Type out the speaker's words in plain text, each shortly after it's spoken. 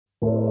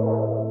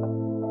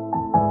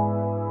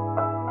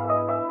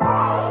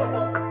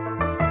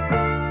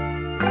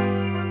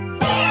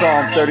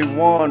Psalm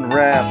 31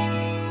 rap.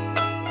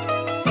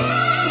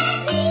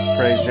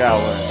 Praise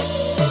Yahweh.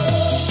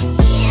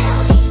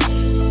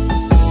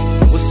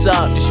 What's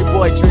up? This your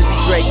boy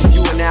Drizzy Drake, and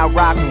you are now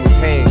rocking with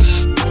Pain.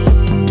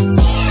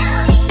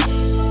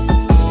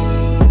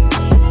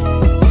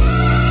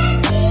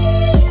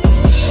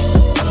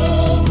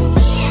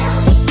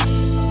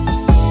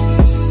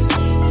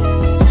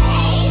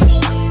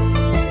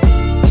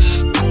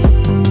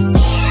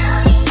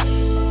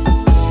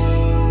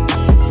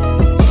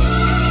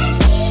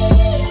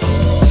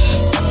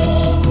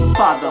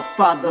 Father,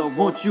 Father,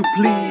 won't you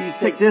please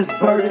take this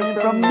burden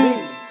from me?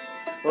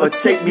 Or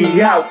take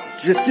me out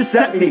just to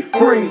set me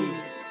free.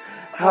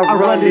 I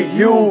run to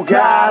you,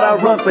 God,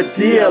 I run for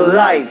dear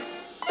life.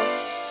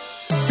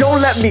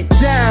 Don't let me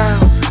down,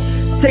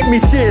 take me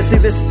seriously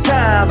this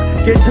time.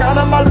 Get down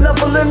on my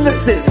level and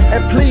listen,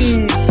 and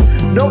please,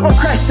 no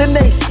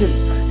procrastination.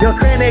 Your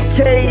granite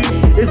cave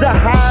is a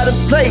hiding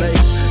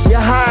place. Your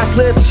high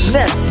cliff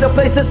nest, a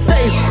place of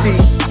safety.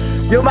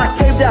 You're my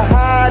cave to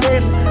hide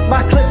in,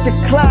 my cliff to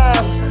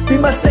climb. Be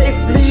my safe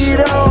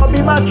leader,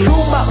 be my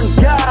true mountain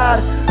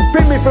God.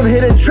 Free me from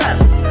hidden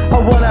traps, I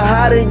wanna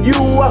hide in you.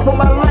 I put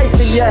my life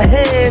in your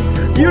hands,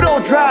 you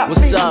don't drop me.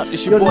 What's up?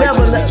 This your You'll boy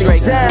never let Drizzy me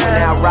Drake, and you down.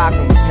 are now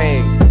rocking with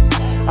Pain.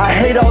 I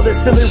hate all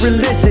this silly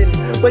religion,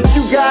 but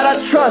you God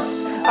I trust.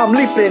 I'm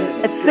leaping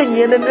and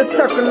singing in the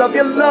circle of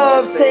your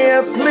love,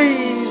 saying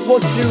please,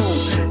 won't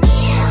you?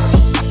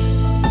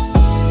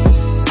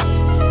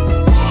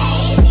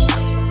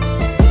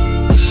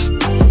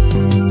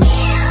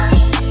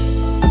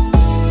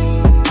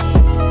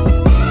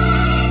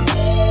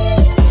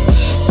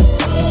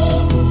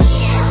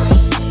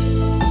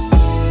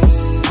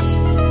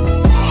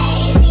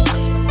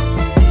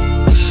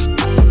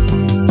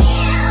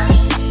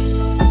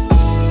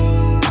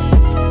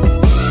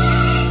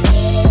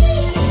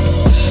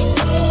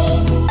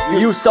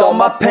 You saw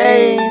my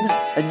pain,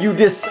 and you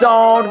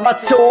disarmed my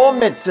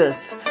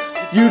tormentors.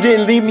 You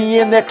didn't leave me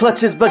in their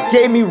clutches, but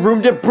gave me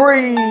room to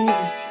breathe.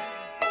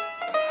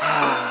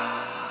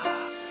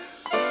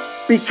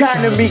 Be kind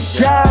to me,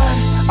 God,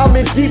 I'm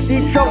in deep,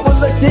 deep trouble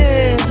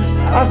again.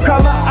 I've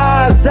cried my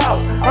eyes out,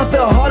 I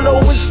feel hollow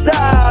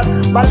inside.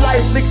 My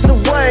life leaks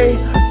away,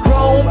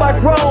 grown by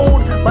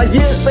grown. My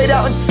years fade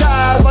out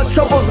inside, my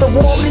troubles that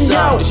wore me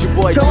out.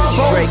 Turn my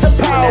bones to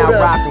powder,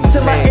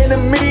 to my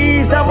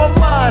enemies, I'm a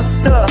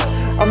monster.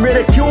 I'm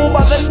ridiculed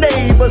by the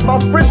neighbors, my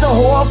friends are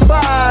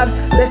horrified.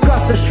 They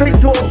cross the street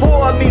to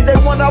avoid me, they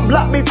wanna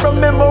block me from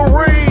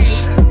memory.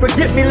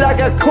 Forget me like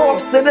a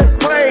corpse in a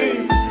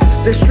grave.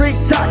 The street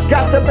talk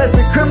gossip has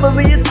me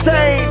criminally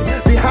insane.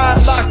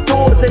 Behind locked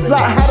doors, they plot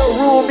how to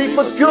rule me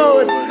for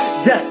good.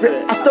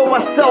 Desperate, I throw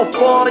myself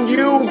on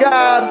you,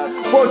 God.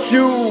 Won't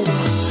you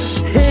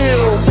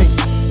heal me?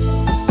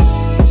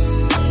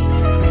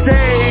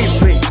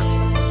 Save me.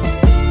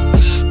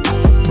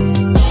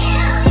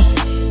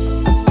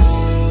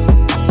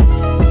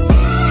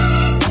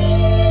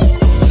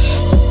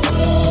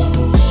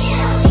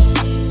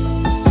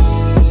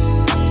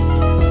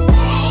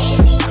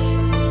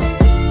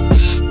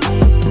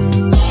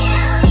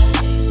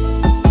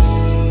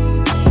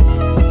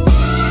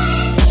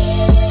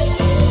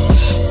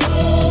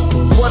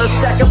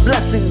 Stack of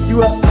blessings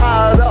you have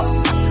piled up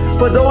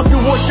for those who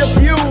worship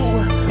you,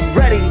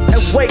 ready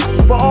and wait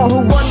for all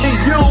who run to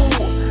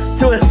you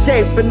to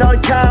escape an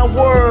unkind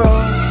world.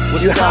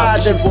 What's you up?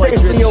 hide them This your boy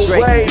safely Drizzy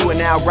Drake, away and you are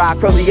now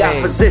rocking from with the Pain.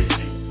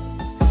 opposition.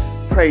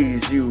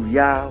 Praise you,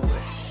 Yahweh.